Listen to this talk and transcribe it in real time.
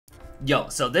Yo,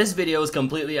 so this video is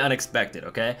completely unexpected,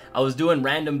 okay? I was doing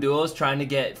random duos trying to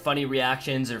get funny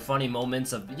reactions or funny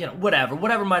moments of, you know,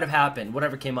 whatever might have happened,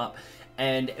 whatever came up.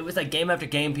 And it was like game after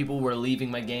game, people were leaving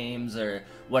my games or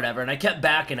whatever, and I kept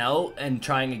backing out and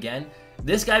trying again.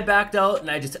 This guy backed out,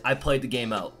 and I played the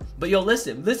game out. But yo,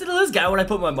 listen to this guy when I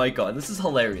put my mic on. This is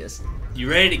hilarious. You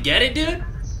ready to get it, dude?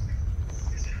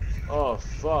 Oh,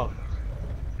 fuck.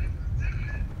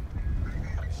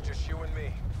 It's just you and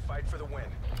me. Fight for the win.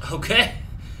 Okay.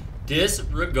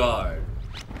 Disregard.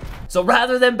 So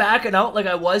rather than backing out like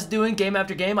I was doing game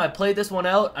after game, I played this one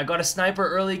out. I got a sniper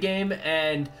early game,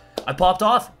 and I popped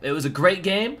off. It was a great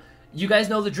game. You guys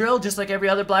know the drill. Just like every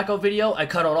other Blackout video, I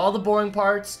cut out all the boring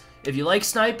parts. If you like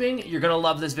sniping, you're gonna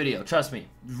love this video. Trust me.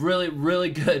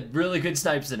 Really good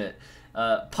snipes in it.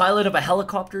 Pilot of a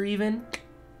helicopter even.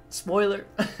 Spoiler.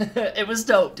 It was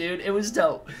dope, dude. It was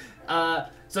dope.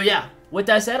 So yeah, with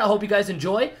that said, I hope you guys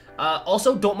enjoy.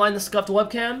 Also, don't mind the scuffed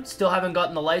webcam. Still haven't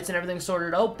gotten the lights and everything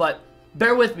sorted out, but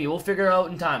bear with me. We'll figure it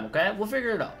out in time, okay? We'll figure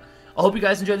it out. I hope you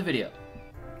guys enjoy the video.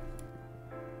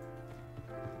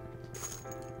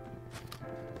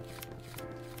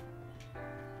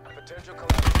 Potential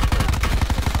collapse.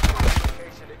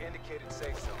 Location to indicated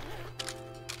safe zone.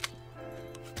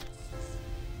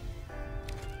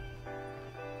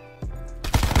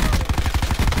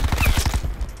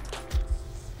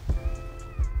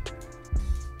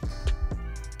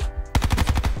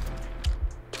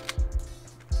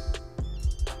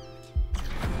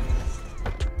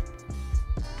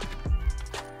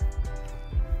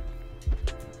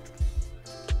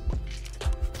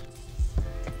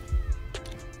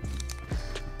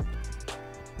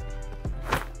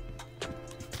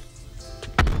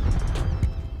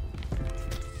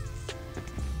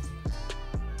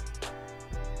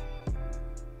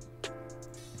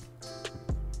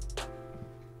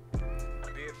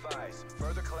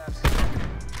 Further collapse.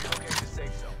 Okay, the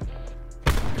safe zone.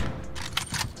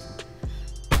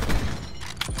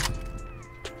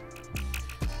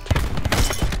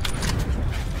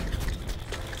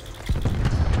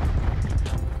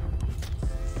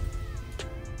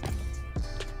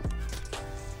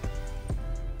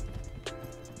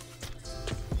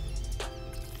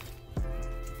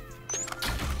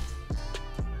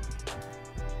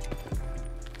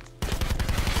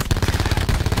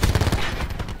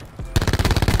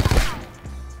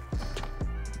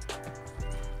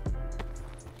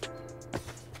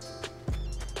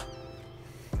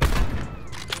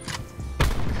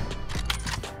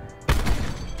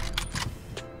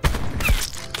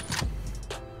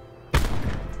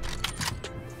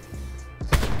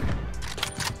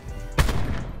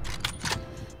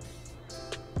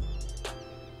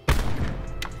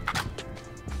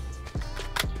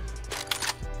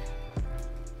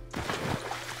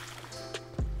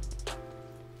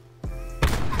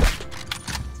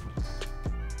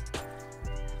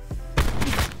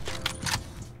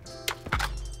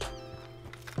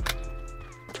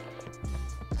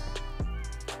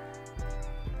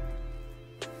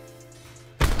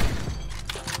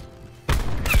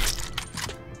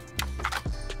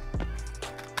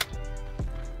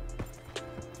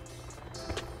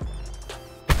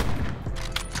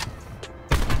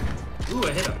 Ooh,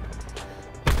 I hit him.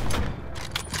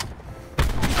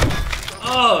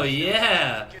 Oh,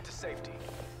 yeah. Get to safety.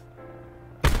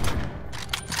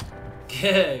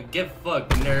 Get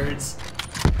fucked, nerds.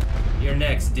 You're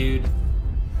next, dude.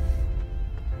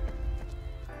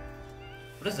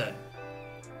 What is that?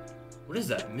 What is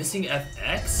that? Missing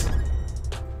FX?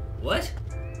 What?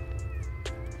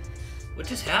 What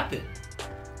just happened?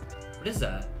 What is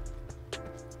that?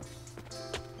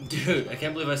 Dude, I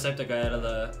can't believe I sniped that guy out of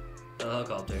the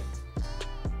helicopter.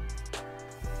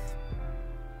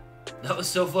 That was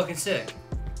so fucking sick.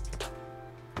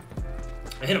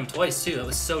 I hit him twice too, that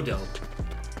was so dope.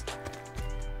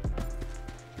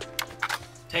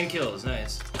 10 kills,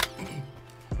 nice.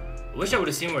 I wish I would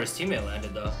have seen where his teammate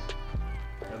landed though.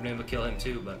 I've been able to kill him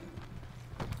too, but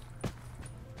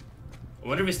I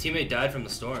wonder if his teammate died from the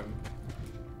storm.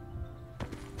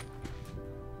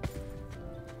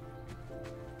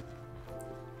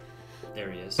 There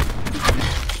he is.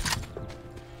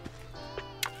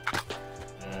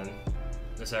 And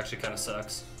this actually kind of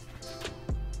sucks.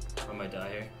 I might die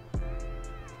here.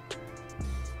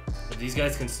 If these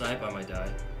guys can snipe, I might die.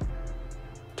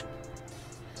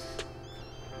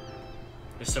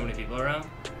 There's so many people around.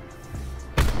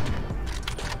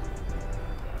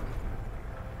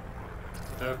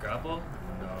 Do I have a grapple?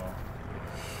 No.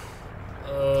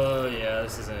 Oh yeah,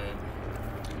 this isn't.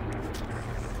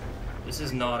 This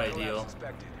is not ideal.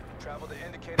 Travel to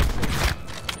indicated safe.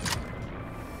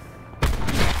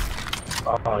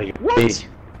 Oh, you What?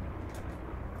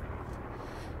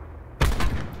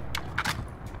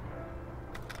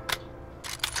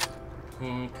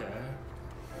 Okay.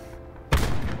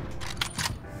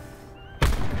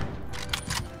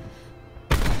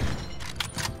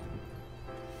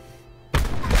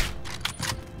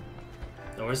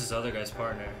 Now where's this other guy's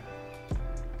partner?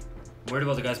 I'm worried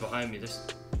about the guys behind me. There's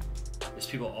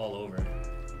people all over.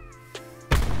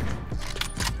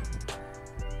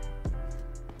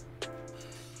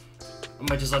 I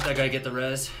might just let that guy get the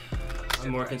res. I'm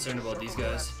more concerned about these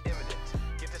guys.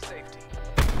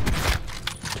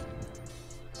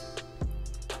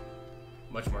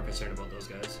 Much more concerned about those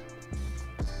guys.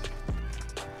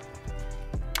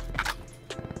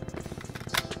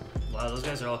 Wow, those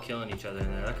guys are all killing each other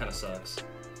in there. That kind of sucks.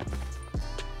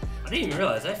 I didn't even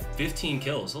realize I have 15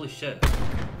 kills. Holy shit.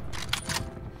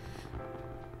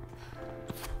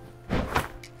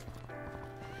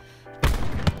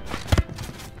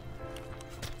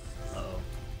 Uh-oh.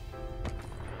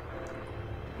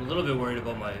 I'm a little bit worried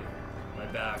about my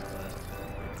back, but...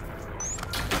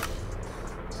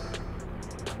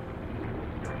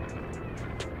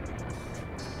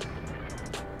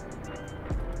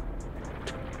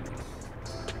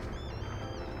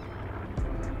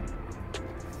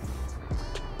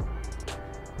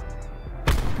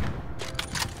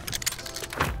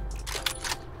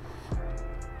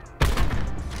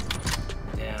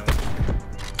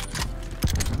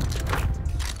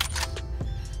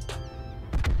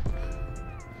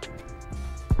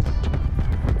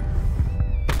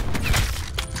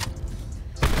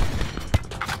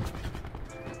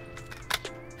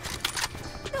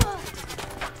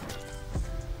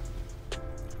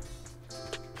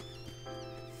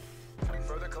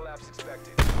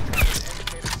 Expected.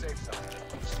 Indicated safe zone.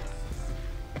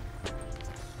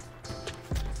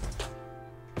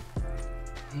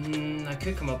 I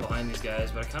could come up behind these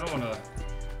guys, but I kind of want to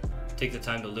take the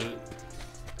time to loot.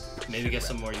 Maybe get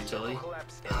some more utility.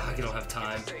 I don't have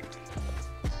time.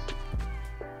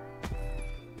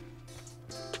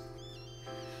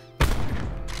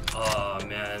 Oh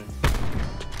man,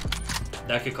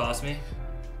 that could cost me.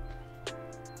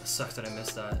 It sucks that I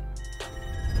missed that.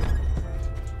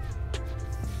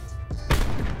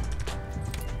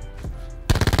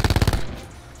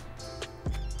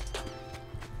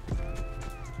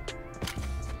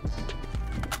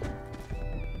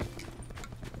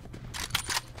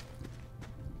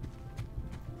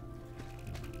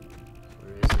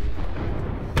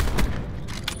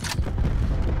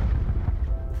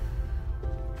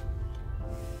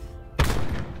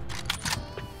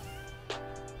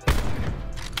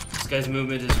 This guy's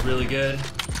movement is really good.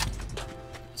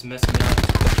 It's messing me up.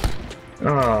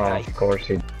 Oh, of course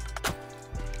he.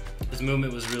 His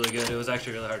movement was really good. It was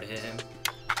actually really hard to hit him.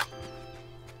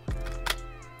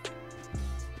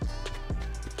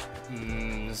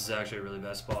 This is actually a really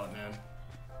bad spot, man.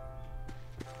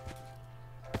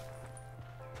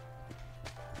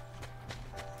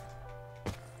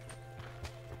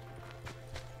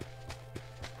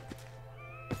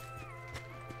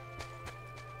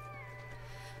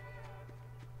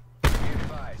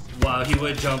 Wow, he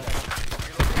would jump.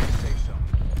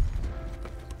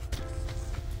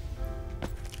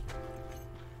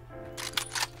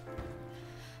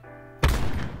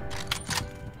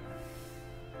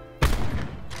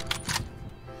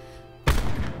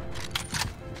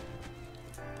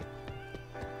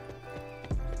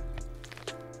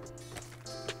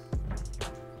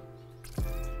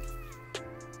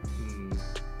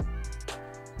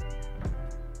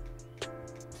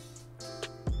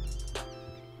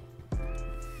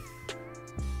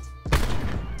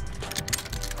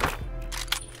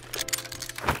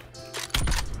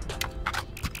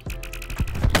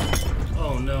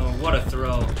 Oh no, what a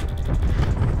throw.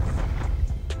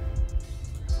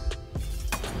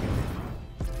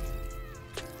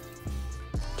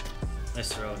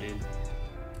 Nice throw, dude.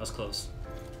 That was close.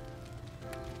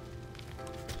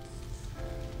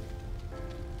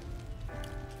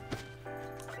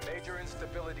 Major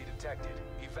instability detected.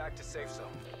 Evac to safe zone.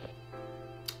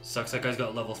 Sucks that guy's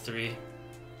got level 3.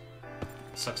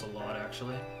 Sucks a lot,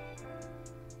 actually.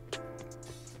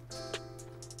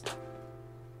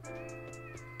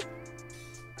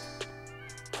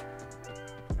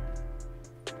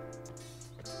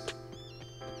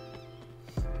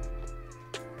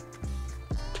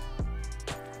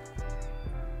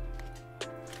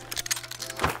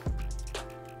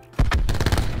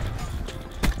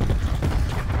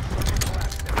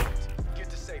 Get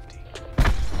to safety.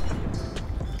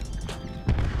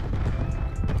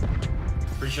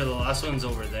 Pretty sure the last one's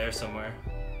over there somewhere.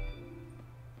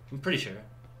 I'm pretty sure.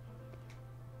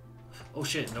 Oh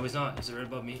shit, no he's not. Is it right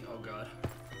above me? Oh god.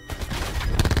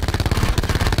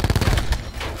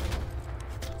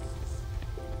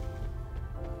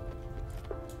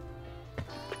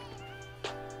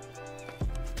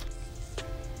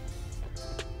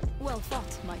 Well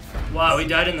fought, my friend. Wow, he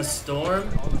died in the storm?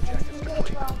 All objectives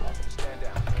complete. Stand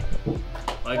down.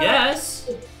 I guess.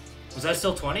 Was that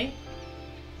still 20?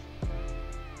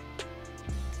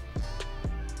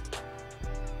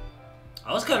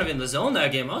 I was kind of in the zone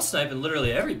that game. I was sniping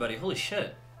literally everybody. Holy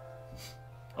shit.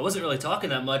 I wasn't really talking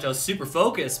that much. I was super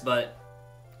focused, but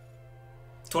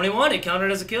 21, it counted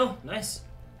as a kill. Nice.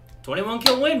 21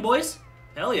 kill win, boys.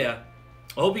 Hell yeah.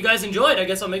 I hope you guys enjoyed. I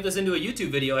guess I'll make this into a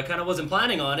YouTube video. I kind of wasn't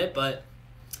planning on it, but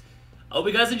I hope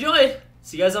you guys enjoyed.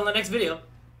 See you guys on the next video.